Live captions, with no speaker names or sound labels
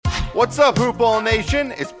What's up, Hoopball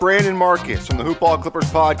Nation? It's Brandon Marcus from the Hoopball Clippers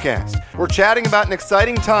podcast. We're chatting about an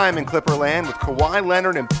exciting time in Clipperland with Kawhi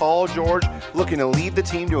Leonard and Paul George looking to lead the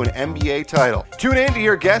team to an NBA title. Tune in to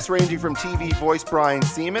hear guests ranging from TV voice Brian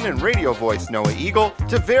Seaman and radio voice Noah Eagle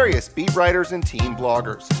to various beat writers and team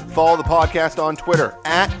bloggers. Follow the podcast on Twitter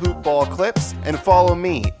 @HoopballClips and follow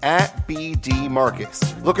me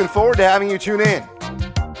 @BDMarcus. Looking forward to having you tune in.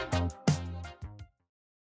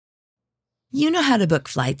 You know how to book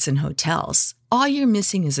flights and hotels. All you're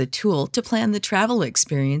missing is a tool to plan the travel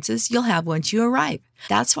experiences you'll have once you arrive.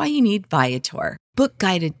 That's why you need Viator. Book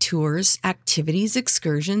guided tours, activities,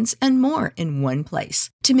 excursions, and more in one place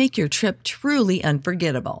to make your trip truly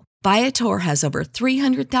unforgettable. Viator has over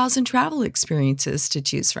 300,000 travel experiences to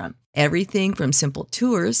choose from. Everything from simple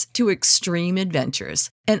tours to extreme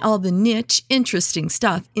adventures and all the niche, interesting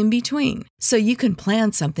stuff in between. So you can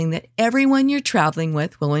plan something that everyone you're traveling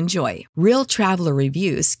with will enjoy. Real traveler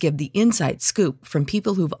reviews give the inside scoop from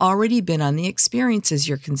people who've already been on the experiences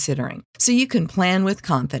you're considering. So you can plan with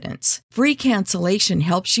confidence. Free cancellation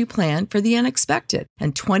helps you plan for the unexpected.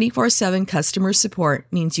 And 24/7 customer support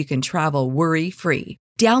means you can travel worry-free.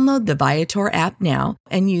 Download the Viator app now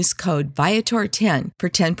and use code Viator10 for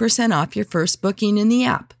 10% off your first booking in the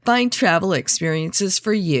app. Find travel experiences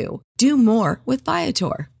for you. Do more with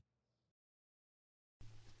Viator.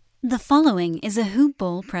 The following is a Hoop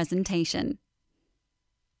Ball presentation.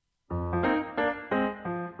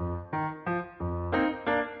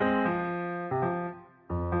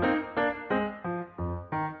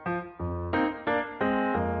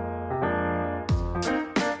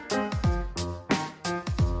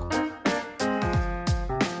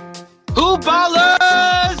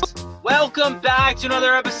 Hoopballers! Welcome back to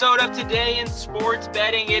another episode of Today in Sports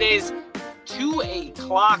Betting. It is 2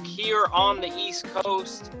 o'clock here on the East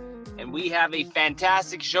Coast, and we have a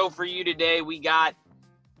fantastic show for you today. We got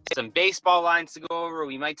some baseball lines to go over.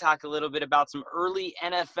 We might talk a little bit about some early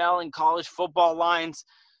NFL and college football lines.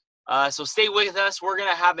 So stay with us. We're going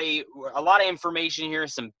to have a lot of information here,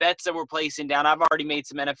 some bets that we're placing down. I've already made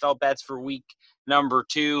some NFL bets for week number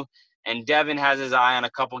 2. And Devin has his eye on a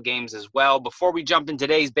couple games as well. Before we jump in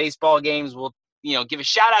today's baseball games, we'll give a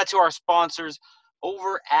shout out to our sponsors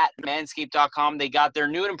over at manscaped.com. They got their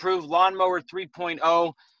new and improved Lawnmower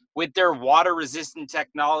 3.0 with their water-resistant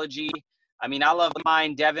technology. I mean, I love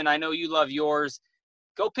mine. Devin, I know you love yours.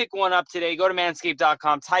 Go pick one up today. Go to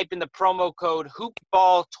manscaped.com. Type in the promo code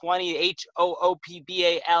HOOPBALL20,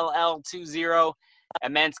 HOOPBALL20 at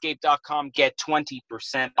manscaped.com. Get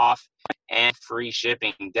 20% off and free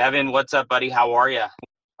shipping. Devin, what's up, buddy? How are you?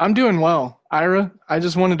 I'm doing well. Ira, I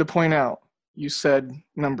just wanted to point out, you said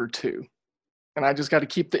number 2. And I just got to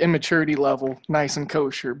keep the immaturity level nice and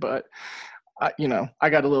kosher, but, I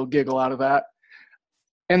got a little giggle out of that.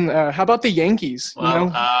 And how about the Yankees? Well,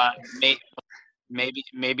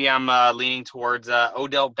 maybe I'm leaning towards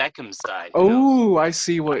Odell Beckham's side. Oh, I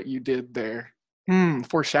see what you did there.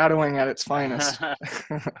 Foreshadowing at its finest.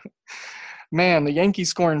 Man, the Yankees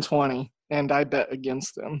scoring 20, and I bet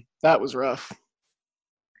against them. That was rough.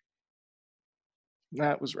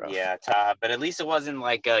 Yeah, but at least it wasn't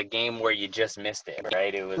like a game where you just missed it,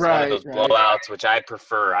 right? It was one of those blowouts, which I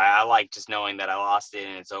prefer. I like just knowing that I lost it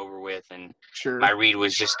and it's over with, and my read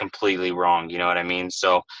was just completely wrong. You know what I mean?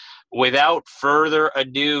 So without further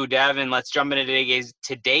ado, Devin, let's jump into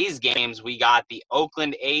today's games. We got the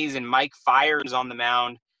Oakland A's and Mike Fiers on the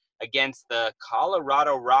mound against the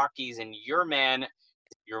Colorado Rockies and your main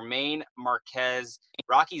Marquez.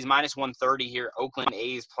 Rockies minus 130 here. Oakland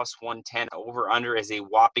A's plus 110. Over under is a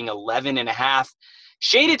whopping 11.5.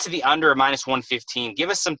 Shaded to the under of minus 115.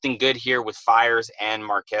 Give us something good here with Fiers and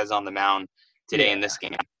Marquez on the mound today in this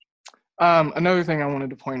game. Another thing I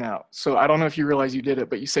wanted to point out. So I don't know if you realize you did it,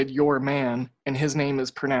 but you said your man, and his name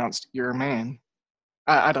is pronounced your man.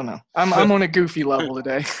 I don't know. I'm on a goofy level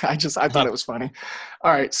today. I thought it was funny.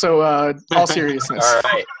 All right. So all seriousness. All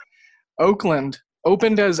right. Oakland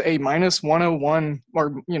opened as a minus 101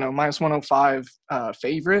 or, minus 105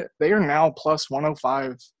 favorite. They are now plus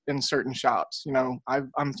 105 in certain shops.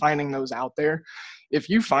 I'm finding those out there. If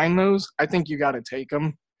you find those, I think you got to take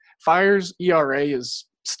them. Fiers' ERA is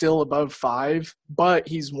still above 5, but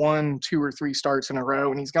he's won 2 or 3 starts in a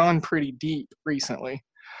row, and he's gone pretty deep recently.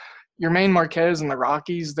 Your main Marquez and the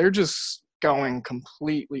Rockies, they're just going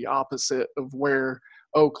completely opposite of where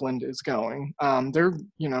Oakland is going. They're,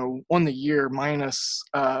 on the year minus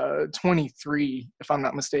 23, if I'm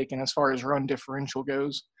not mistaken, as far as run differential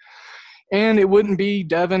goes. And it wouldn't be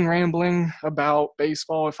Devin rambling about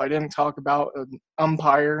baseball if I didn't talk about an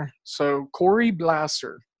umpire. So Corey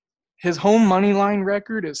Blasser, his home money line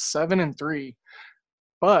record is 7-3,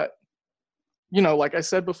 but like I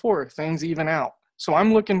said before, things even out. So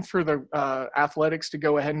I'm looking for the Athletics to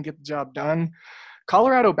go ahead and get the job done.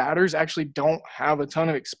 Colorado batters actually don't have a ton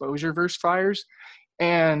of exposure versus Friars.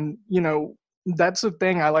 And, that's the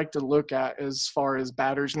thing I like to look at as far as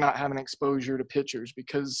batters not having exposure to pitchers,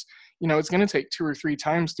 because, it's going to take 2 or 3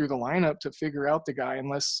 times through the lineup to figure out the guy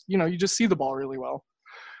unless, you just see the ball really well.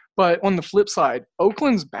 But on the flip side,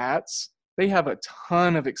 Oakland's bats, they have a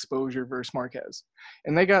ton of exposure versus Marquez.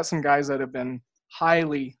 And they got some guys that have been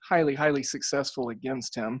highly, highly, highly successful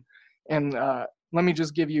against him. And let me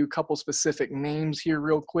just give you a couple specific names here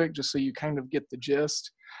real quick, just so you kind of get the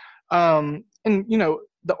gist. The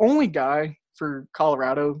only guy for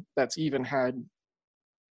Colorado that's even had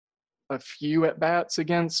a few at-bats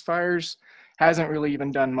against Friars hasn't really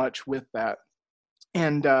even done much with that.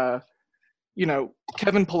 And,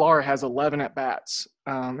 Kevin Pillar has 11 at-bats,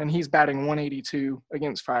 and he's batting 182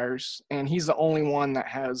 against Friars, and he's the only one that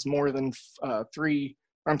has more than 3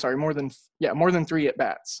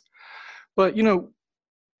 at-bats. But,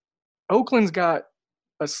 Oakland's got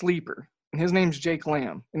a sleeper, and his name's Jake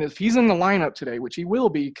Lamb. And if he's in the lineup today, which he will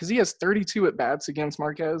be, because he has 32 at-bats against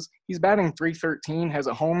Marquez, he's batting .313, has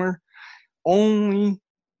a homer. Only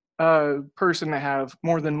person to have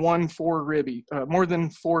more than 4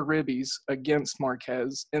 ribbies against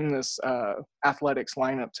Marquez in this Athletics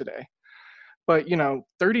lineup today. But,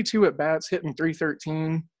 32 at-bats, hitting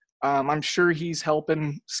 .313. I'm sure he's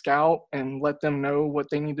helping scout and let them know what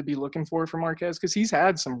they need to be looking for Marquez, because he's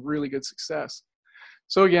had some really good success.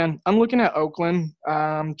 So, again, I'm looking at Oakland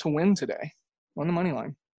to win today on the money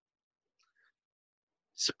line.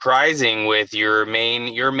 Surprising with your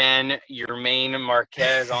main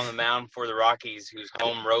Marquez on the mound for the Rockies, whose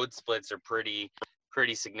home road splits are pretty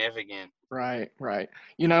significant. Right.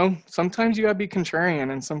 Sometimes you got to be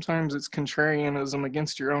contrarian, and sometimes it's contrarianism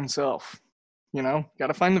against your own self. Got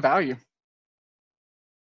to find the value.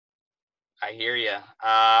 I hear you.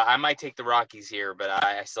 I might take the Rockies here, but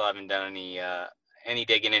I still haven't done any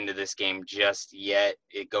digging into this game just yet.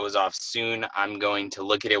 It goes off soon. I'm going to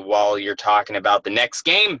look at it while you're talking about the next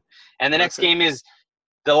game. And the next game is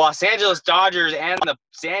the Los Angeles Dodgers and the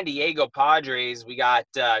San Diego Padres. We got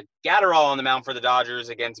Gatterall on the mound for the Dodgers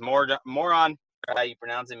against Moron. How you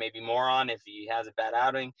pronounce it? Maybe Moron if he has a bad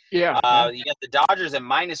outing. Yeah. You got the Dodgers at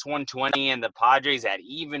 -120 and the Padres at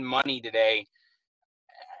even money today.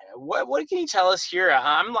 What can you tell us here?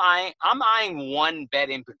 I'm eyeing one bet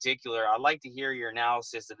in particular. I'd like to hear your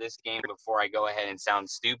analysis of this game before I go ahead and sound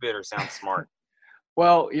stupid or sound smart.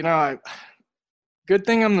 Well, good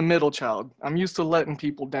thing I'm the middle child. I'm used to letting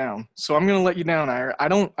people down, so I'm going to let you down, Ira. I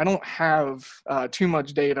don't have too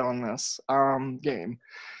much data on this game.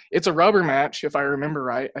 It's a rubber match, if I remember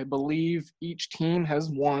right. I believe each team has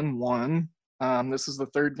won one. This is the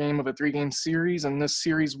third game of a 3-game series, and this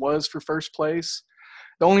series was for first place.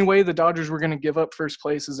 The only way the Dodgers were going to give up first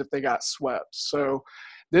place is if they got swept. So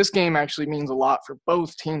this game actually means a lot for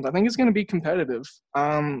both teams. I think it's going to be competitive.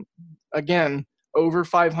 Again, over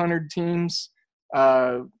 500 teams,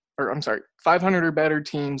 500 or better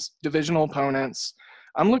teams, divisional opponents.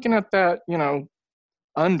 I'm looking at that,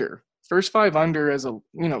 under. First 5 under as a,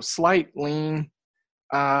 slight lean.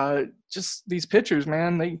 Just these pitchers,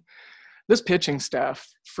 man, this pitching staff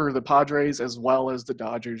for the Padres as well as the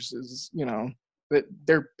Dodgers is, that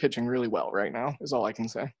they're pitching really well right now is all I can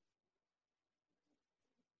say.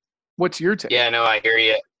 What's your take? Yeah, no, I hear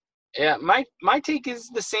you. Yeah, my take is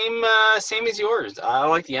the same as yours. I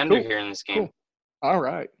like the under here in this game. Cool. All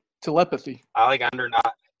right. Telepathy. I like under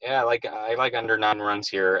I like under 9 runs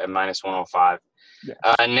here at -105.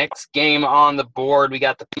 Yeah. Next game on the board, we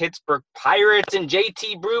got the Pittsburgh Pirates and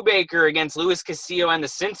JT Brubaker against Luis Castillo and the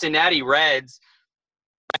Cincinnati Reds.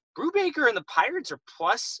 Brubaker and the Pirates are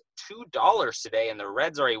 +$2 today, and the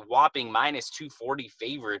Reds are a whopping -240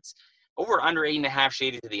 favorites. Over under 8.5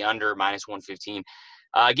 shaded to the under -115.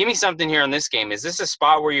 Give me something here on this game. Is this a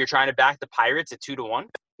spot where you're trying to back the Pirates at 2-1?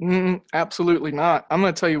 Absolutely not. I'm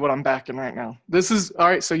going to tell you what I'm backing right now. This is all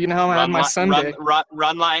right. So you know how I have my Sunday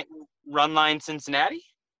run line Cincinnati.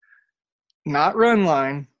 Not run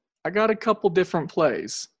line. I got a couple different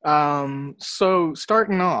plays. So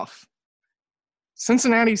starting off,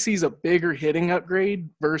 Cincinnati sees a bigger hitting upgrade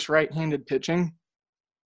versus right-handed pitching.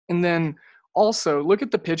 And then also look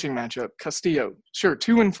at the pitching matchup. Castillo, sure,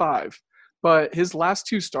 2-5, but his last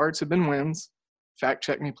 2 starts have been wins. Fact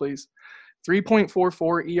check me, please.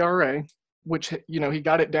 3.44 ERA, which, he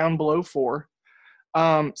got it down below 4.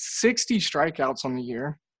 60 strikeouts on the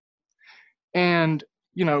year. And,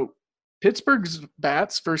 Pittsburgh's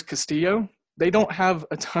bats versus Castillo, they don't have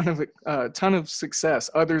a ton of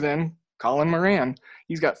success other than Colin Moran.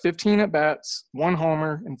 He's got 15 at-bats, 1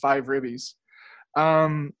 homer, and 5 ribbies.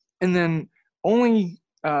 And then only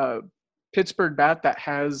Pittsburgh bat that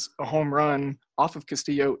has a home run off of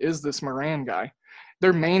Castillo is this Moran guy.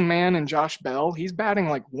 Their main man in Josh Bell, he's batting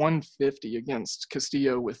like 150 against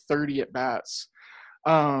Castillo with 30 at bats.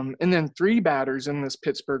 And then 3 batters in this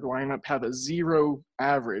Pittsburgh lineup have a 0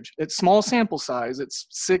 average. It's small sample size. It's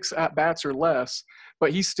 6 at bats or less,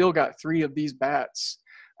 but he's still got 3 of these bats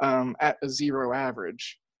at a 0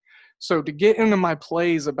 average. So to get into my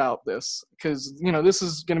plays about this, because, this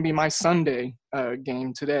is going to be my Sunday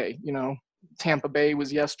game today. Tampa Bay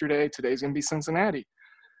was yesterday. Today's going to be Cincinnati.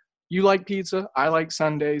 You like pizza. I like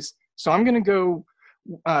Sundays. So I'm going to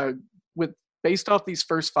go based off these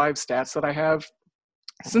first 5 stats that I have.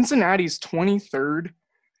 Cincinnati's 23rd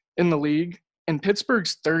in the league and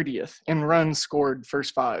Pittsburgh's 30th in runs scored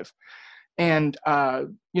first 5. And,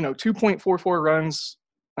 2.44 runs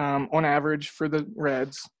on average for the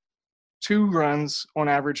Reds, 2 runs on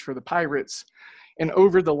average for the Pirates. And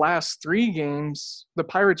over the last 3 games, the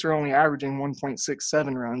Pirates are only averaging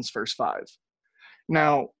 1.67 runs first 5.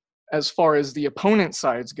 Now, as far as the opponent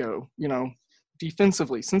sides go,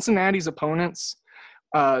 defensively, Cincinnati's opponents,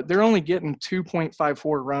 they're only getting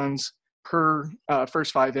 2.54 runs per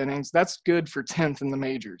first 5 innings. That's good for 10th in the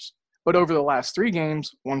majors. But over the last 3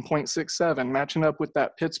 games, 1.67, matching up with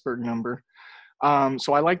that Pittsburgh number.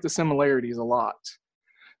 So I like the similarities a lot.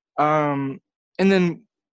 And then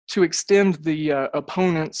to extend the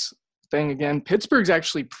opponent's thing again, Pittsburgh's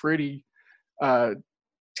actually pretty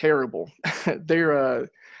terrible. They're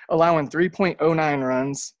allowing 3.09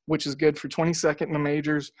 runs, which is good for 22nd in the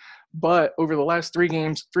majors. But over the last 3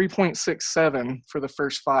 games, 3.67 for the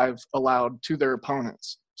first 5 allowed to their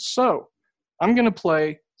opponents. So I'm going to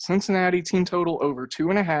play Cincinnati team total over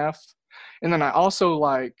 2.5. And then I also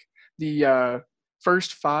like the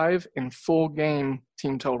first 5 and full game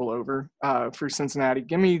team total over for Cincinnati.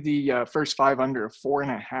 Give me the first 5 under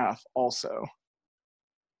 4.5 also.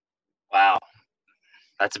 Wow.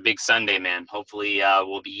 That's a big Sunday, man. Hopefully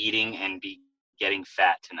we'll be eating and be getting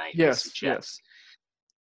fat tonight. Yes.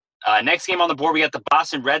 Next game on the board, we got the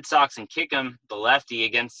Boston Red Sox and Kickham, the lefty,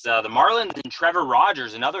 against the Marlins and Trevor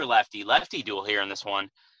Rogers, another lefty duel here in this one.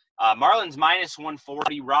 Marlins minus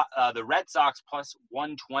 140, the Red Sox plus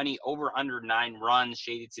 120, over under 9 runs,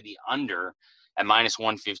 shaded to the under at minus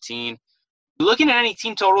 115. You looking at any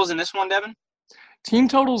team totals in this one, Devin? Team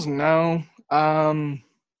totals, no.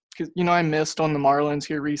 Because, I missed on the Marlins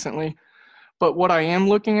here recently. But what I am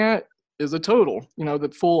looking at is a total,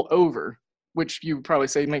 the full over, which you would probably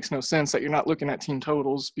say makes no sense that you're not looking at team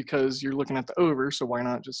totals because you're looking at the over, so why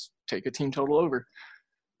not just take a team total over?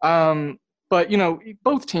 But,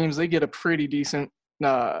 both teams, they get a pretty decent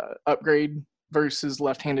upgrade versus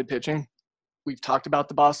left-handed pitching. We've talked about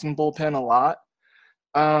the Boston bullpen a lot.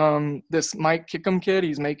 This Mike Kickham kid,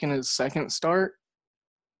 he's making his 2nd start.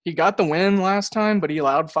 He got the win last time, but he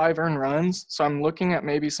allowed 5 earned runs. So I'm looking at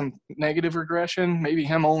maybe some negative regression, maybe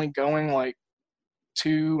him only going like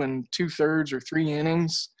 2 2/3 or 3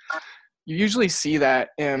 innings. You usually see that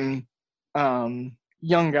in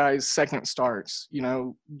young guys' 2nd starts,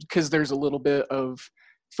 because there's a little bit of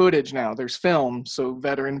footage now. There's film, so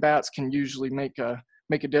veteran bats can usually make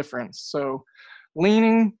a difference. So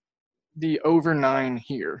leaning the over 9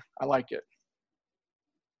 here. I like it.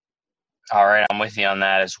 All right, I'm with you on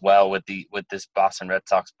that as well with this Boston Red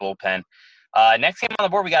Sox bullpen. Next game on the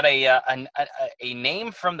board, we got a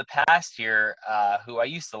name from the past here who I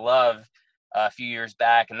used to love a few years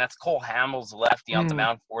back, and that's Cole Hamels, lefty on the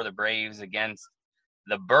mound for the Braves against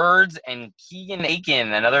the Birds, and Keegan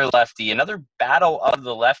Aiken, another lefty, another battle of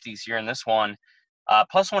the lefties here in this one.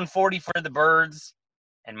 Plus 140 for the Birds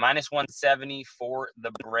and minus 170 for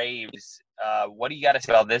the Braves. What do you got to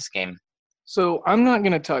say about this game? So I'm not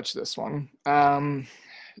going to touch this one.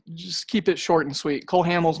 Just keep it short and sweet. Cole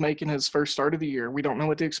Hamels making his first start of the year. We don't know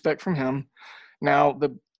what to expect from him. Now,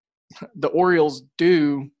 the Orioles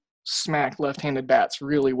do smack left-handed bats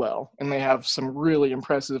really well, and they have some really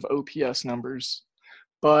impressive OPS numbers.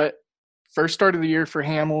 But first start of the year for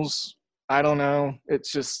Hamels, I don't know.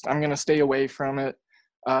 It's just I'm going to stay away from it.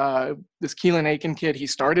 This Keegan Aiken kid, he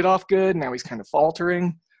started off good. Now he's kind of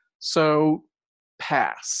faltering. So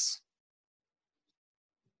pass.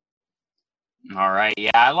 All right.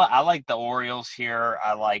 Yeah, I like the Orioles here.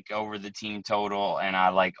 I like over the team total, and I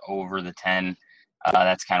like over the 10.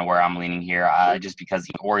 That's kind of where I'm leaning here, just because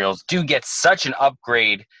the Orioles do get such an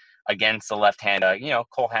upgrade against the left-hand.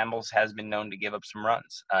 Cole Hamels has been known to give up some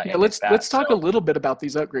runs. Let's talk a little bit about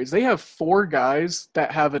these upgrades. They have 4 guys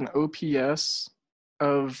that have an OPS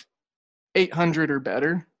of 800 or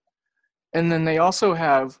better, and then they also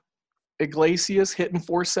have Iglesias hitting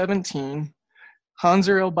 417.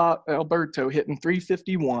 Hanser Alberto hitting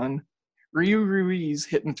 351, Rio Ruiz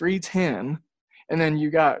hitting 310, and then you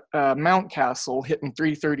got Mountcastle hitting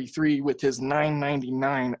 333 with his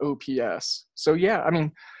 999 OPS. So, yeah, I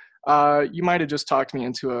mean, you might have just talked me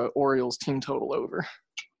into a Orioles team total over.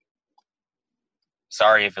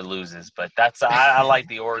 Sorry if it loses, but I like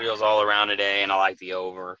the Orioles all around today, and I like the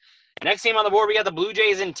over. Next game on the board, we got the Blue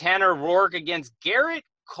Jays and Tanner Roark against Garrett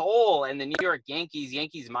Cole and the New York Yankees.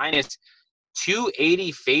 Yankees minus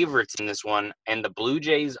 280 favorites in this one, and the Blue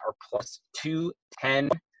Jays are plus 210.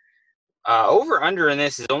 Over under in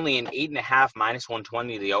this is only an 8.5 minus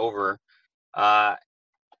 120 the over.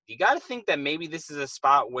 You got to think that maybe this is a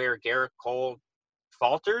spot where Garrett Cole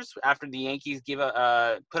falters after the Yankees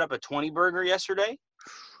put up a 20 burger yesterday.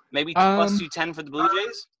 Maybe plus 210 for the Blue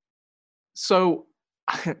Jays. So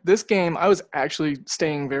this game, I was actually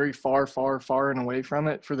staying very far and away from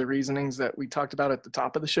it for the reasonings that we talked about at the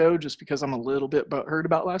top of the show, just because I'm a little bit butthurt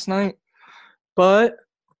about last night. But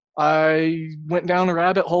I went down a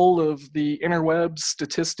rabbit hole of the interweb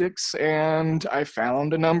statistics, and I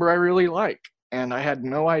found a number I really like. And I had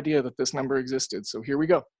no idea that this number existed. So here we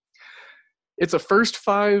go. It's a first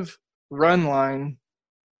five run line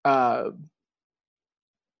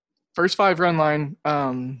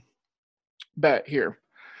bet here.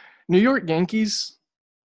 New York Yankees,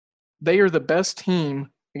 they are the best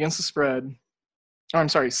team against the spread.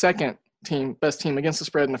 Second team, best team against the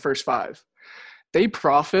spread in the first five. They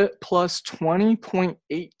profit plus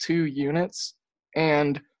 20.82 units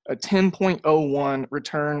and a 10.01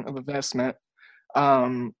 return of investment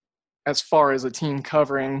as far as a team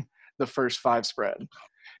covering the first five spread.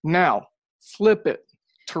 Now, flip it.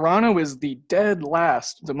 Toronto is the dead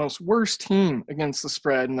last, the most worst team against the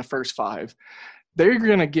spread in the first five. They're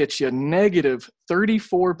going to get you negative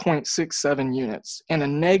 34.67 units and a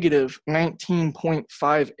negative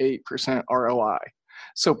 19.58% ROI.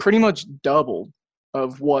 So pretty much double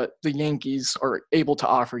of what the Yankees are able to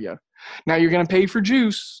offer you. Now you're going to pay for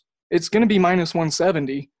juice. It's going to be minus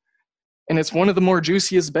 170. And it's one of the more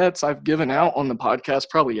juiciest bets I've given out on the podcast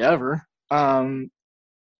probably ever. And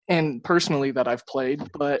personally that I've played,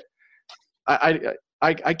 but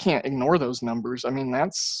I can't ignore those numbers. I mean,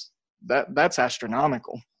 that's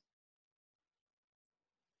astronomical.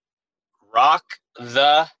 Rock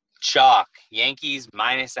the chalk. Yankees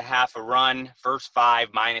minus a half a run. First five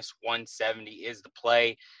minus 170 is the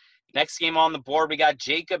play. Next game on the board, we got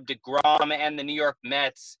Jacob deGrom and the New York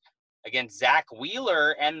Mets against Zach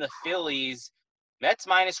Wheeler and the Phillies. Mets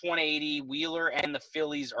minus 180. Wheeler and the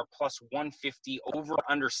Phillies are plus 150. Over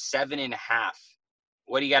under 7.5.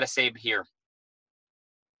 What do you got to say here?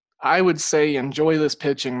 I would say enjoy this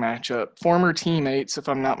pitching matchup. Former teammates, if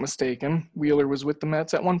I'm not mistaken. Wheeler was with the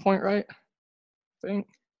Mets at one point, right? I think.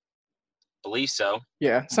 Believe so.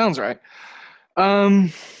 Yeah, sounds right.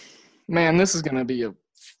 Man, this is going to be a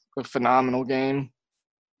phenomenal game.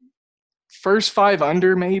 First five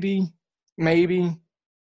under, maybe.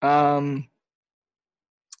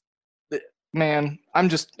 Man,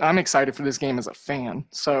 I'm excited for this game as a fan.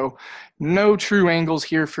 So no true angles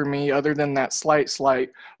here for me other than that slight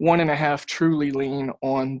 1.5 truly lean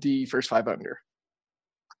on the first five under.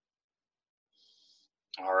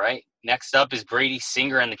 All right. Next up is Brady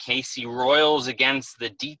Singer and the KC Royals against the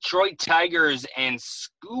Detroit Tigers and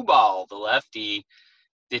Skubal, the lefty.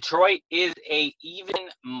 Detroit is a even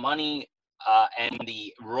money, and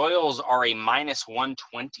the Royals are a minus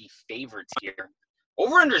 120 favorites here.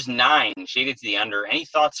 Over-under's 9, shaded to the under. Any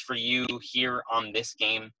thoughts for you here on this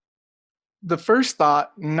game? The first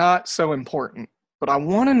thought, not so important, but I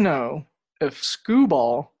want to know if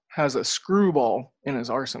Skubal has a screwball in his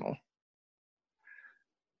arsenal.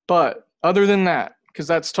 But other than that, because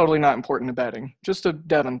that's totally not important to betting, just a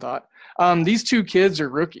Devin thought. These two kids are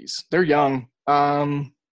rookies. They're young.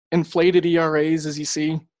 Inflated ERAs, as you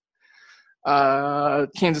see.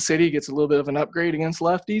 Kansas City gets a little bit of an upgrade against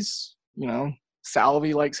lefties. You know,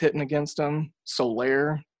 Salvi likes hitting against them.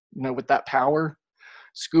 Soler, with that power.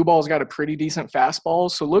 Skubal's got a pretty decent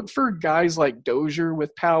fastball. So look for guys like Dozier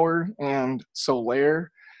with power and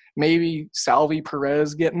Soler. Maybe Salvi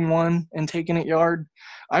Perez getting one and taking it yard.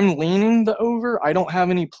 I'm leaning the over. I don't have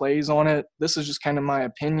any plays on it. This is just kind of my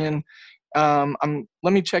opinion. Let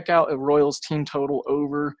me check out a Royals team total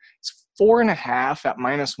over. It's 4.5 at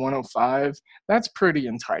minus 105. That's pretty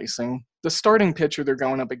enticing. The starting pitcher they're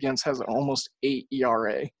going up against has an almost 8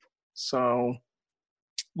 ERA. So,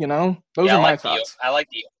 those are my thoughts. I like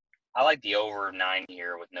the over 9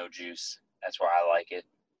 here with no juice. That's where I like it.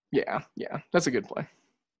 Yeah, that's a good play.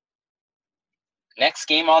 Next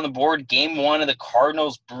game on the board, game 1 of the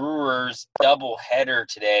Cardinals-Brewers doubleheader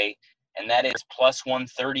today. and that is plus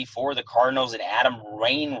 134. The Cardinals and Adam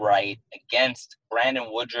Wainwright against Brandon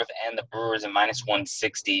Woodruff and the Brewers at minus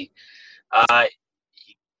 160.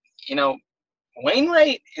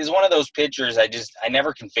 Wainwright is one of those pitchers I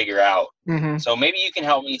never can figure out. Mm-hmm. So maybe you can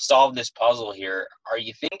help me solve this puzzle here. Are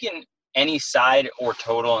you thinking any side or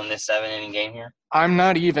total in this 7-inning game here? I'm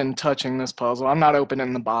not even touching this puzzle. I'm not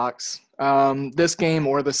opening the box. This game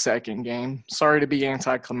or the second game. Sorry to be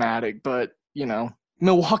anticlimactic, but,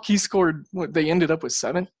 Milwaukee scored – they ended up with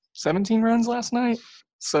 17 runs last night.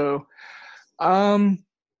 So,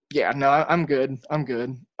 yeah, no, I'm good.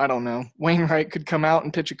 I don't know. Wainwright could come out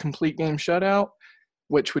and pitch a complete game shutout,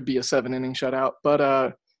 which would be a 7-inning shutout,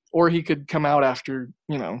 but or he could come out after,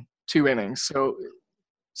 2 innings. So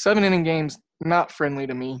 7-inning games, not friendly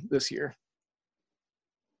to me this year.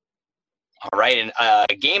 All right, and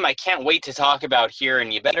a game I can't wait to talk about here,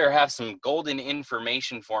 and you better have some golden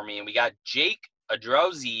information for me. And we got Jake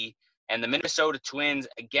Adrozzi and the Minnesota Twins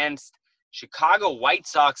against Chicago White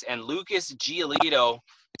Sox and Lucas Giolito.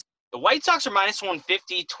 The White Sox are minus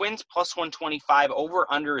 150, Twins plus 125,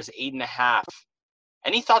 over-under is 8.5.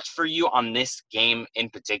 Any thoughts for you on this game in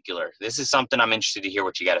particular? This is something I'm interested to hear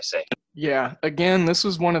what you got to say. Yeah, again, this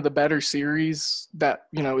was one of the better series that,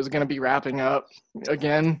 is going to be wrapping up.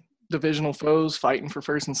 Again, divisional foes fighting for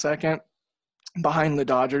first and second behind the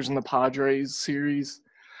Dodgers and the Padres series.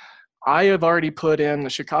 I have already put in the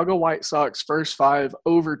Chicago White Sox first 5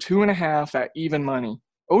 over 2.5 at even money.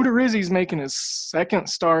 Odorizzi's making his second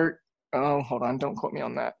start. Oh, hold on. Don't quote me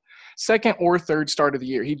on that. Second or third start of the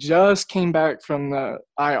year. He just came back from the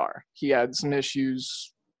IR. He had some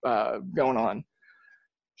issues going on.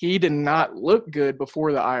 He did not look good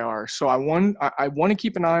before the IR. So I want to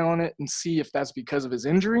keep an eye on it and see if that's because of his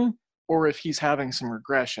injury or if he's having some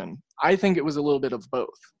regression. I think it was a little bit of both.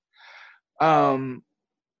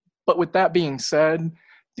 But with that being said,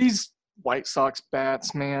 these White Sox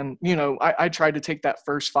bats, man, I tried to take that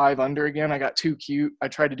first 5 under again. I got too cute. I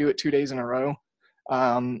tried to do it 2 days in a row.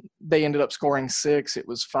 They ended up scoring 6. It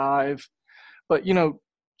was 5. But,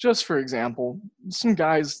 just for example, some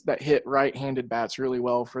guys that hit right-handed bats really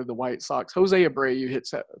well for the White Sox. Jose Abreu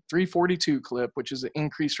hits at a 342 clip, which is an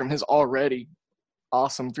increase from his already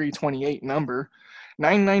awesome 328 number.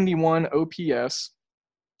 991 OPS.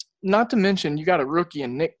 Not to mention, you got a rookie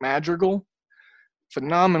in Nick Madrigal,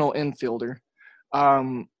 phenomenal infielder,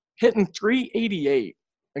 hitting 388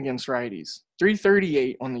 against righties,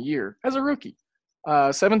 338 on the year as a rookie,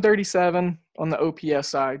 737 on the OPS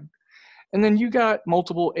side. And then you got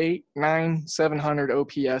multiple 8, 9, 700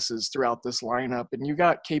 OPSs throughout this lineup, and you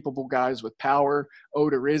got capable guys with power.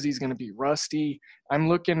 Odorizzi's going to be rusty. I'm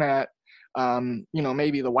looking at,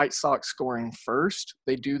 maybe the White Sox scoring first.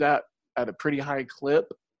 They do that at a pretty high clip,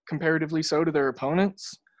 comparatively so to their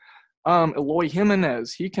opponents. Eloy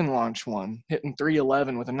Jimenez, he can launch one, hitting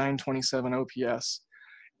 311 with a 927 OPS.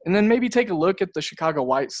 And then maybe take a look at the Chicago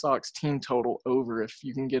White Sox team total over if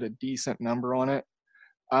you can get a decent number on it.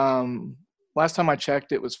 Last time I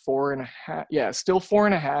checked, it was 4.5. Yeah, still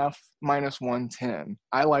 4.5 minus 110.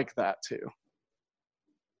 I like that too.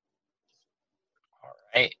 All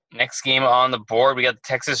right. Next game on the board, we got the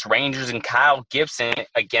Texas Rangers and Kyle Gibson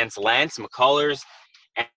against Lance McCullers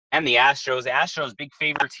and the Astros. The Astros, big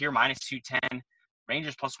favorites here, minus 210.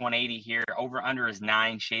 Rangers plus 180 here. Over under is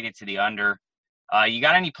 9, shaded to the under. You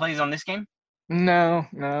got any plays on this game? No.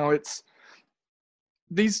 It's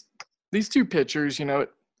these two pitchers,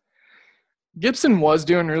 Gibson was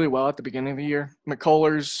doing really well at the beginning of the year.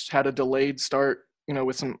 McCullers had a delayed start,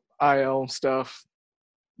 with some IL stuff.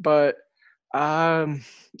 But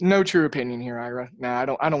no true opinion here, Ira. I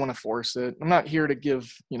don't want to force it. I'm not here to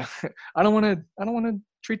give, I don't want to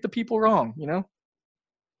treat the people wrong,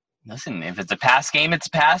 Listen, if it's a pass game, it's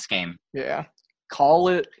a pass game. Yeah. Call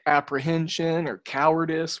it apprehension or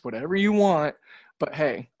cowardice, whatever you want. But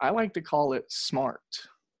hey, I like to call it smart.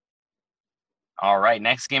 All right,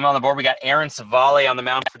 next game on the board, we got Aaron Savale on the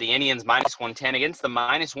mound for the Indians, minus 110 against the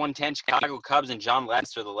minus 110 Chicago Cubs and John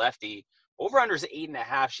Lester, the lefty. Over-under is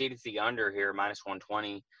 8.5, shaded to the under here, minus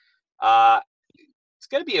 120. It's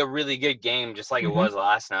going to be a really good game, just like it was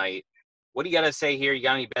last night. What do you got to say here? You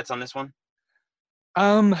got any bets on this one?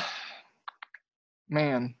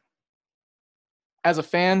 Man. As a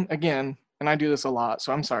fan, again, and I do this a lot,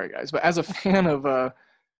 so I'm sorry, guys, but as a fan of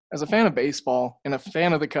baseball and a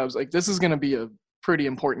fan of the Cubs, this is going to be a pretty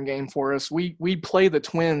important game for us. We play the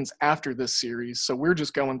Twins after this series, so we're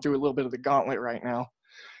just going through a little bit of the gauntlet right now,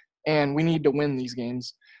 and we need to win these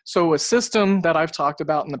games. So a system that I've talked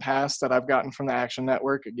about in the past that I've gotten from the Action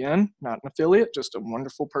Network, again, not an affiliate, just a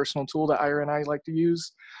wonderful personal tool that Ira and I like to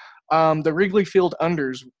use. The Wrigley Field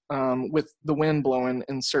unders with the wind blowing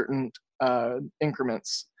in certain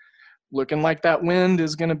increments. Looking like that wind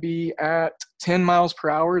is going to be at 10 miles per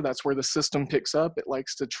hour. That's where the system picks up. It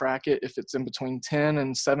likes to track it if it's in between 10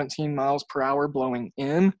 and 17 miles per hour blowing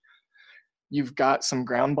in. You've got some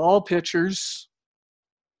ground ball pitchers,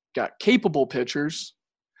 got capable pitchers.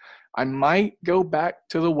 I might go back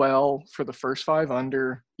to the well for the first 5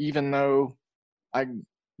 under, even though I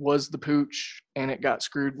was the pooch and it got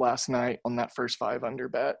screwed last night on that first 5 under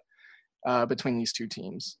bet between these two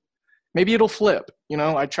teams. Maybe it'll flip. You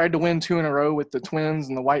know, I tried to win 2 in a row with the Twins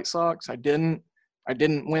and the White Sox. I didn't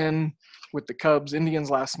win with the Cubs Indians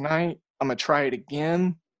last night. I'm going to try it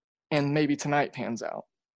again, and maybe tonight pans out.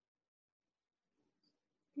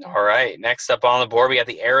 All right, next up on the board, we got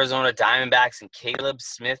the Arizona Diamondbacks and Caleb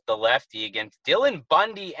Smith, the lefty, against Dylan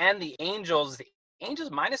Bundy and the Angels. The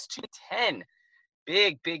Angels minus 210.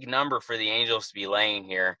 Big number for the Angels to be laying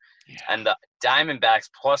here. Yeah. And the Diamondbacks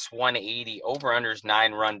plus 180, over-unders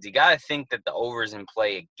 9 runs. You got to think that the over's in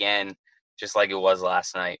play again, just like it was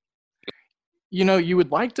last night. You know, you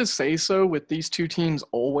would like to say so with these two teams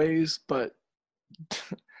always, but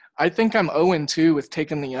I think I'm 0-2 with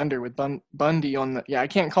taking the under with Bundy on the – I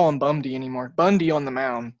can't call him Bundy anymore. Bundy on the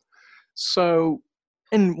mound. So,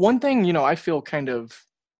 and one thing, I feel kind of,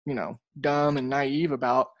 dumb and naive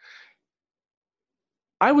about –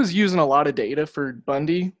 I was using a lot of data for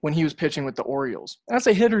Bundy when he was pitching with the Orioles. That's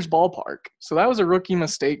a hitter's ballpark. So that was a rookie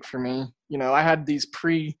mistake for me. I had these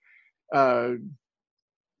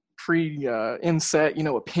inset,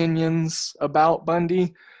 opinions about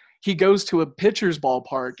Bundy. He goes to a pitcher's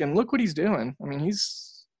ballpark, and look what he's doing. I mean,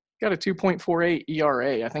 he's got a 2.48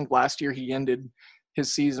 ERA. I think last year he ended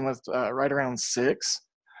his season with right around 6.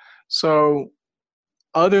 So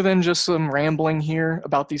other than just some rambling here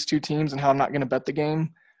about these two teams and how I'm not going to bet the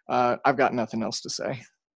game, I've got nothing else to say.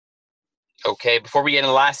 Okay, before we get into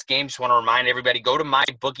the last game, just want to remind everybody, go to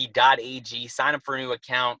mybookie.ag, sign up for a new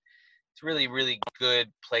account. It's really, really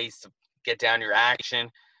good place to get down your action.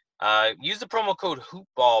 Use the promo code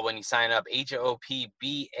HOOPBALL when you sign up, HOOPBALL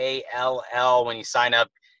when you sign up.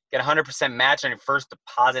 Get a 100% match on your first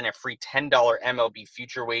deposit and a free $10 MLB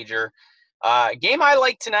future wager. A game I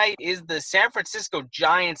like tonight is the San Francisco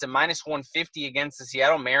Giants at minus 150 against the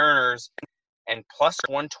Seattle Mariners and plus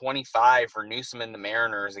 125 for Newsom and the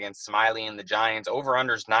Mariners against Smiley and the Giants.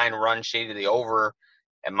 Over-unders 9 runs, shaded the over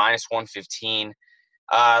at minus 115.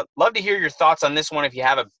 Love to hear your thoughts on this one if you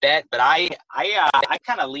have a bet, but I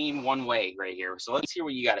kind of lean one way right here. So let's hear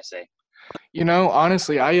what you got to say.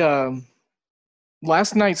 Honestly,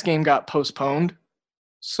 last night's game got postponed.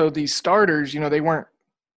 So these starters, they weren't –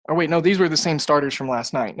 oh, wait, no, these were the same starters from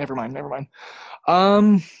last night. Never mind.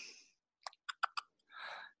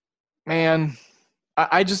 Man,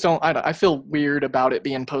 I just don't – I feel weird about it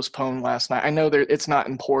being postponed last night. I know that it's not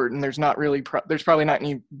important. There's not really there's probably not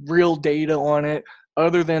any real data on it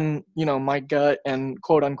other than, my gut and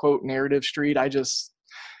quote-unquote narrative street. It's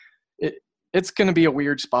going to be a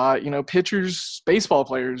weird spot. Pitchers, baseball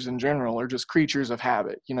players in general are just creatures of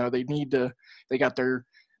habit. They got their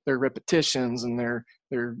repetitions and their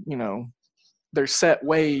set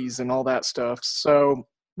ways and all that stuff. So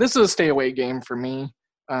this is a stay away game for me,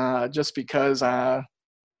 just because I'm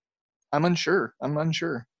unsure.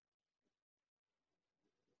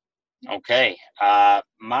 Okay.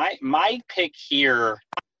 My pick here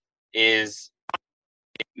is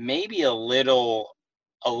maybe a little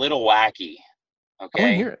wacky.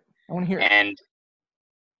 Okay. I want to hear it. And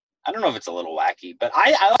I don't know if it's a little wacky, but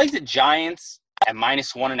I like the Giants at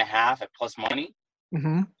minus 1.5 at plus money.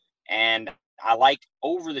 Mm-hmm. And I like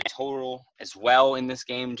over the total as well in this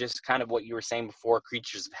game, just kind of what you were saying before,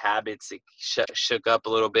 creatures of habits. It shook up a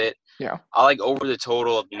little bit. Yeah. I like over the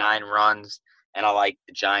total of 9 runs, and I like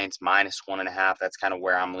the Giants minus 1.5. That's kind of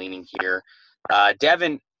where I'm leaning here.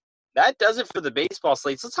 Devin, that does it for the baseball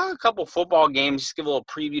slates. Let's talk a couple football games, just give a little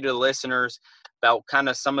preview to the listeners about kind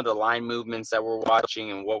of some of the line movements that we're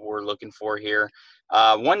watching and what we're looking for here.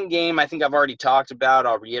 One game I think I've already talked about,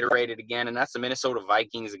 I'll reiterate it again, and that's the Minnesota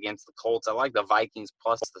Vikings against the Colts. I like the Vikings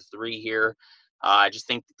plus the 3 here. I just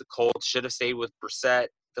think that the Colts should have stayed with Brissett.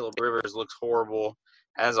 Phillip Rivers looks horrible.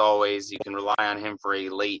 As always, you can rely on him for a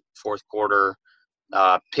late fourth quarter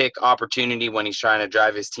pick opportunity when he's trying to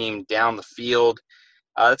drive his team down the field.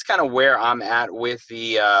 That's kind of where I'm at with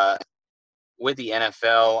the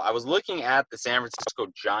NFL. I was looking at the San Francisco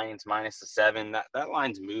Giants minus the 7. That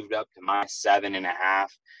line's moved up to minus 7.5.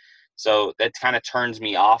 So that kind of turns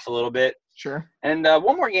me off a little bit. Sure. And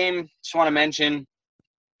one more game just want to mention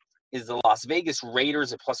is the Las Vegas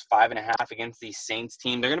Raiders at plus 5.5 against the Saints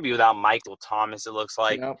team. They're going to be without Michael Thomas, it looks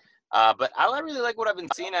like. Yep. But I really like what I've been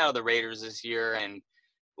seeing out of the Raiders this year, and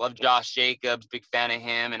love Josh Jacobs, big fan of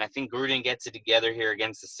him. And I think Gruden gets it together here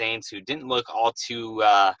against the Saints, who didn't look all too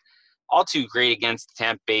great against the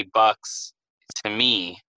Tampa Bay Bucks to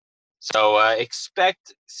me. So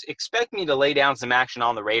expect me to lay down some action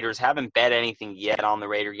on the Raiders. Haven't bet anything yet on the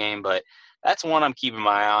Raider game, but that's one I'm keeping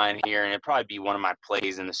my eye on here, and it'd probably be one of my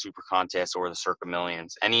plays in the Super Contest or the Circa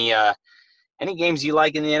Millions. Any games you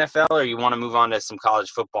like in the NFL, or you want to move on to some college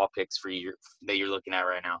football picks that you're looking at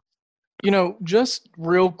right now? Just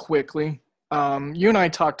real quickly, you and I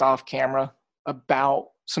talked off camera about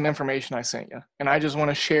some information I sent you, and I just want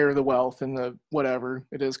to share the wealth and the whatever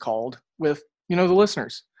it is called with, the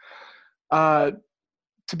listeners. To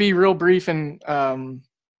be real brief and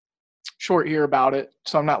short here about it,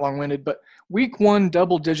 so I'm not long-winded, but week 1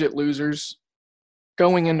 double-digit losers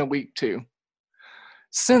going into week 2.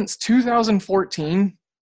 Since 2014,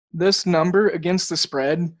 this number against the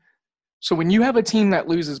spread, so when you have a team that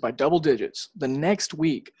loses by double digits, the next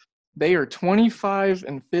week they are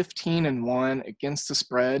 25-15-1 against the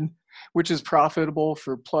spread, which is profitable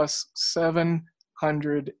for plus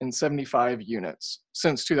 775 units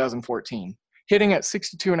since 2014, hitting at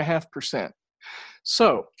 62.5%.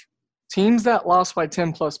 So teams that lost by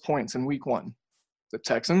 10 plus points in week 1, the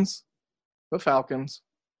Texans, the Falcons,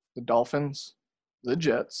 the Dolphins, the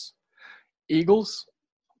Jets, Eagles,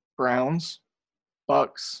 Browns,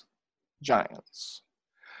 Bucks, Giants.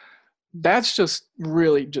 That's just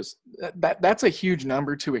really that's a huge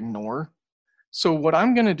number to ignore. So what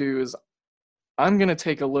I'm going to do is I'm going to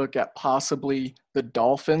take a look at possibly the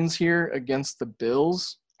Dolphins here against the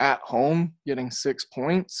Bills at home, getting 6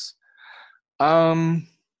 points.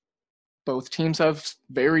 Both teams have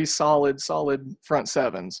very solid front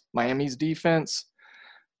sevens. Miami's defense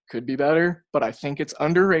could be better, but I think it's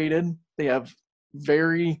underrated. They have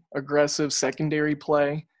very aggressive secondary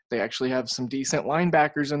play. They actually have some decent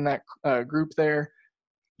linebackers in that group there,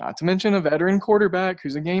 not to mention a veteran quarterback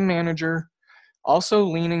who's a game manager. Also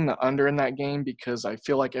leaning the under in that game because I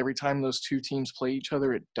feel like every time those two teams play each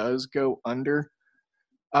other, it does go under.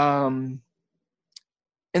 And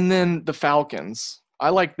then the Falcons. I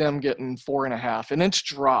like them getting 4.5, and it's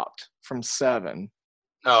dropped from 7.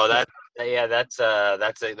 Oh, that's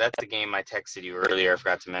the game I texted you earlier. I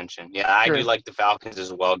forgot to mention. Yeah, I do like the Falcons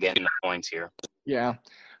as well, getting the points here. Yeah.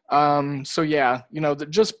 So yeah,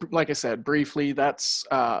 just like I said, briefly, that's,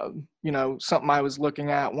 something I was looking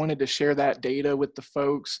at, wanted to share that data with the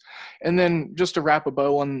folks. And then just to wrap a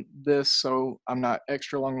bow on this, so I'm not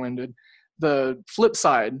extra long-winded, the flip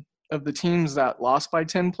side of the teams that lost by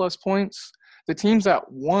 10 plus points, the teams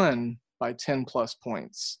that won by 10 plus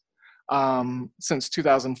points since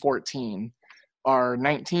 2014 are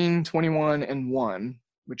 19, 21, and 1,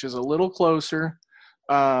 which is a little closer.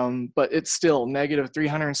 But it's still negative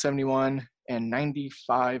 371 and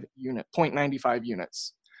 0.95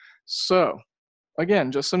 units. So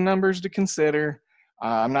again, just some numbers to consider.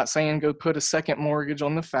 I'm not saying go put a second mortgage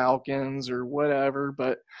on the Falcons or whatever,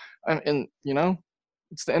 but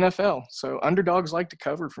it's the NFL. So underdogs like to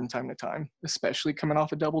cover from time to time, especially coming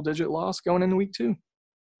off a double-digit loss going into week 2.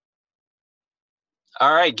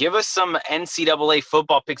 All right, give us some NCAA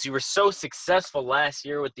football picks. You were so successful last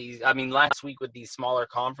week with these smaller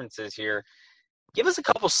conferences here. Give us a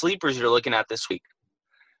couple sleepers you're looking at this week.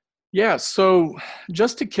 Yeah, so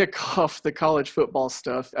just to kick off the college football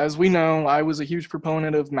stuff, as we know, I was a huge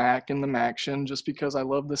proponent of MAC and the MACtion just because I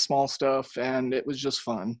love the small stuff and it was just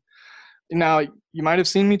fun. Now, you might have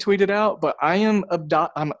seen me tweet it out, but I'm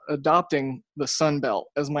adopting the Sun Belt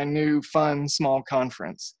as my new fun small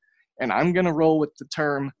conference. And I'm going to roll with the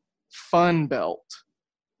term Fun Belt.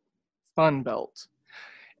 Fun Belt.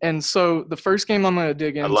 And so the first game I'm going to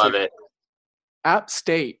dig into. I love it. App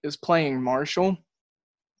State is playing Marshall.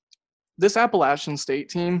 This Appalachian State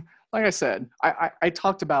team, like I said, I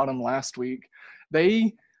talked about them last week.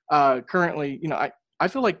 They currently, I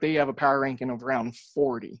feel like they have a power ranking of around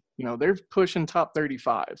 40. They're pushing top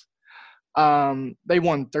 35. They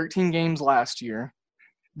won 13 games last year.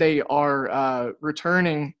 They are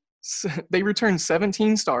returned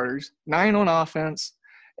 17 starters, 9 on offense,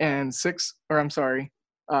 and 6 on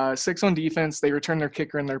defense. They returned their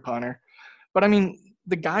kicker and their punter. But,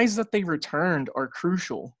 the guys that they returned are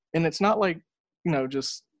crucial. And it's not like,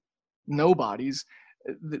 just nobodies.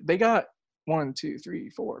 They got 1, 2, 3,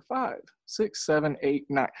 4, 5, 6, 7, 8,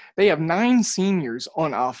 9. They have 9 seniors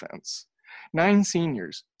on offense. 9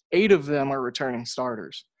 seniors. 8 of them are returning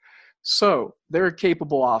starters. So they're a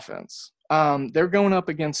capable offense. They're going up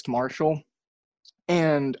against Marshall.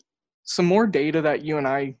 And some more data that you and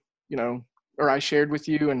I, or I shared with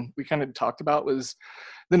you and we kind of talked about was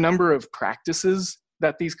the number of practices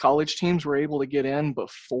that these college teams were able to get in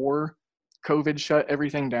before COVID shut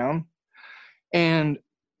everything down. And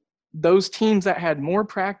those teams that had more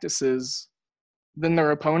practices than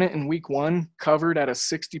their opponent in week 1 covered at a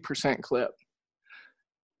 60% clip.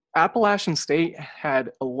 Appalachian State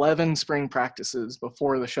had 11 spring practices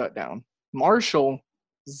before the shutdown. Marshall,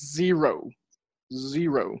 zero.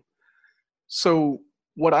 So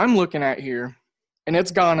what I'm looking at here, and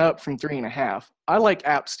it's gone up from 3.5. I like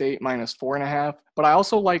App State minus 4.5, but I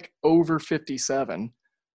also like over 57.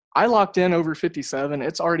 I locked in over 57.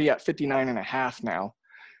 It's already at 59.5 now.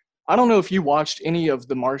 I don't know if you watched any of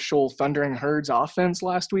the Marshall Thundering Herds offense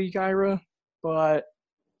last week, Ira, but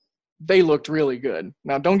they looked really good.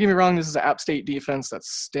 Now, don't get me wrong, this is an App State defense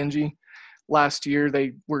that's stingy. Last year,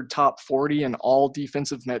 they were top 40 in all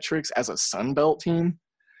defensive metrics as a Sun Belt team.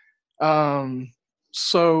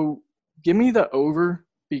 So give me the over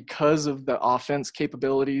because of the offense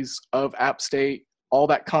capabilities of App State, all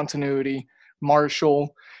that continuity,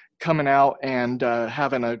 Marshall coming out and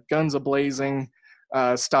having a guns a-blazing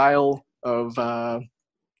style of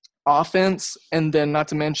offense. And then not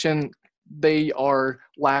to mention, they are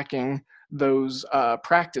lacking those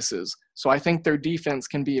practices. So I think their defense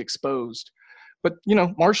can be exposed. But,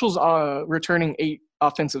 Marshall's returning 8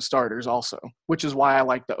 offensive starters also, which is why I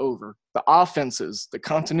like the over. The offenses, the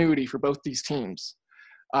continuity for both these teams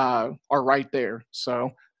are right there.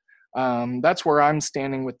 So that's where I'm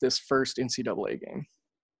standing with this first NCAA game.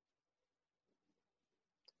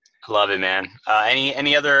 Love it, man.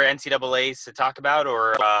 Any other NCAAs to talk about,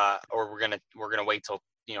 or we're gonna wait till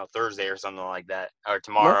Thursday or something like that, or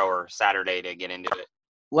tomorrow or Saturday to get into it?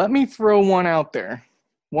 Let me throw one out there,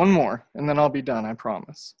 one more, and then I'll be done. I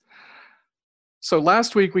promise. So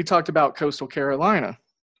last week we talked about Coastal Carolina.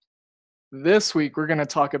 This week we're going to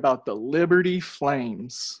talk about the Liberty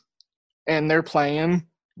Flames, and they're playing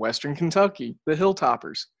Western Kentucky, the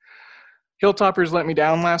Hilltoppers. Hilltoppers let me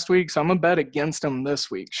down last week, so I'm going to bet against them this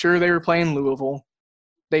week. Sure, they were playing Louisville.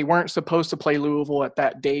 They weren't supposed to play Louisville at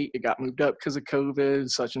that date. It got moved up because of COVID,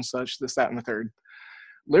 such and such, this, that, and the third.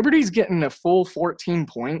 Liberty's getting a full 14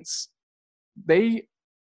 points. They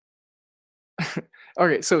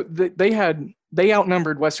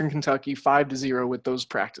outnumbered Western Kentucky 5-0 with those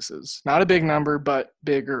practices. Not a big number, but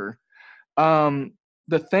bigger. The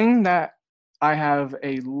thing that I have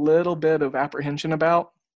a little bit of apprehension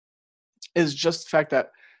about is just the fact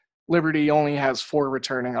that Liberty only has 4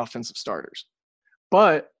 returning offensive starters.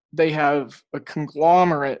 But they have a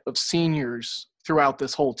conglomerate of seniors throughout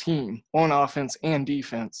this whole team on offense and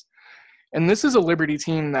defense. And this is a Liberty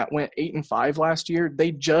team that went 8-5 last year.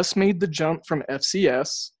 They just made the jump from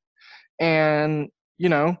FCS. And,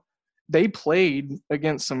 they played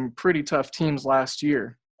against some pretty tough teams last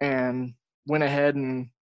year and went ahead and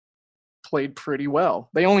played pretty well.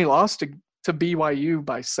 They only lost to BYU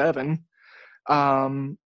by 7.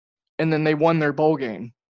 And then they won their bowl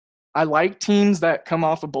game. I like teams that come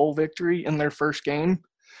off a bowl victory in their first game.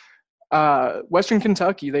 Western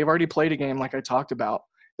Kentucky, they've already played a game like I talked about.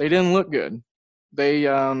 They didn't look good. They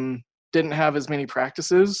didn't have as many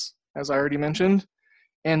practices, as I already mentioned.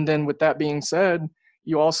 And then with that being said,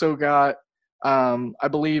 you also got, I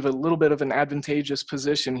believe, a little bit of an advantageous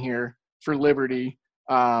position here for Liberty,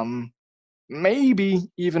 maybe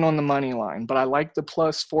even on the money line. But I like the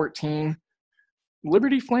plus 14.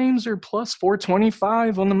 Liberty Flames are plus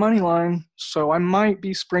 425 on the money line, so I might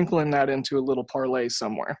be sprinkling that into a little parlay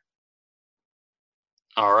somewhere.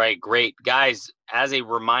 All right, great. Guys, as a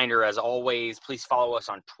reminder, as always, please follow us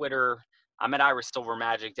on Twitter. I'm at Ira Silver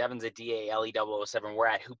Magic. Devin's at DALE007. We're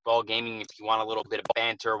at Hoopball Gaming. If you want a little bit of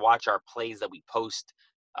banter, watch our plays that we post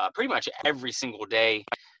pretty much every single day.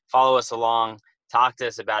 Follow us along. Talk to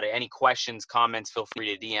us about it. Any questions, comments, feel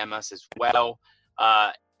free to DM us as well.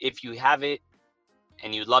 If you have it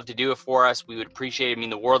and you'd love to do it for us, we would appreciate it. It would mean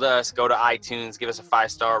the world to us. Go to iTunes, give us a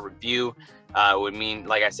 5-star review. It would mean,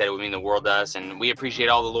 like I said, it would mean the world to us. And we appreciate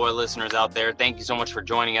all the loyal listeners out there. Thank you so much for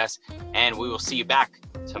joining us. And we will see you back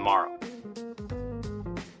tomorrow.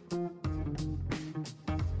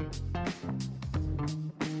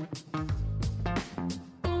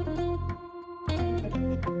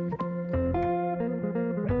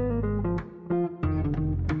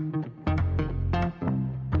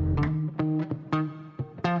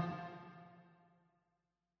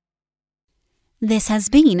 This has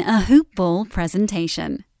been a Hoop Ball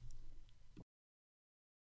presentation.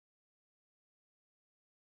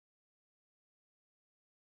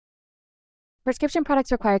 Prescription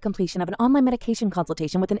products require completion of an online medication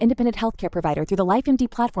consultation with an independent healthcare provider through the LifeMD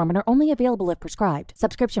platform and are only available if prescribed.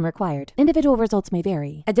 Subscription required. Individual results may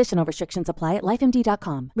vary. Additional restrictions apply at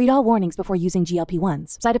lifemd.com. Read all warnings before using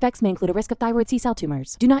GLP-1s. Side effects may include a risk of thyroid C-cell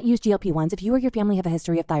tumors. Do not use GLP-1s if you or your family have a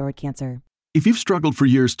history of thyroid cancer. If you've struggled for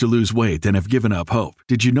years to lose weight and have given up hope,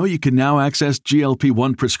 did you know you can now access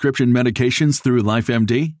GLP-1 prescription medications through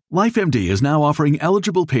LifeMD? LifeMD is now offering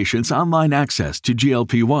eligible patients online access to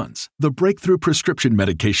GLP-1s, the breakthrough prescription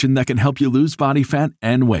medication that can help you lose body fat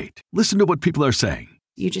and weight. Listen to what people are saying.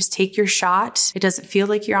 You just take your shot. It doesn't feel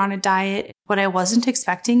like you're on a diet. What I wasn't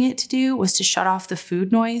expecting it to do was to shut off the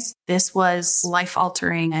food noise. This was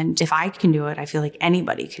life-altering, and if I can do it, I feel like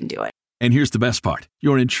anybody can do it. And here's the best part.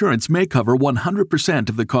 Your insurance may cover 100%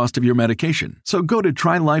 of the cost of your medication. So go to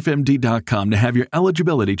TryLifeMD.com to have your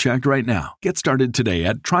eligibility checked right now. Get started today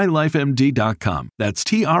at TryLifeMD.com. That's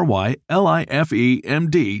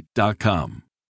TryLifeMD.com.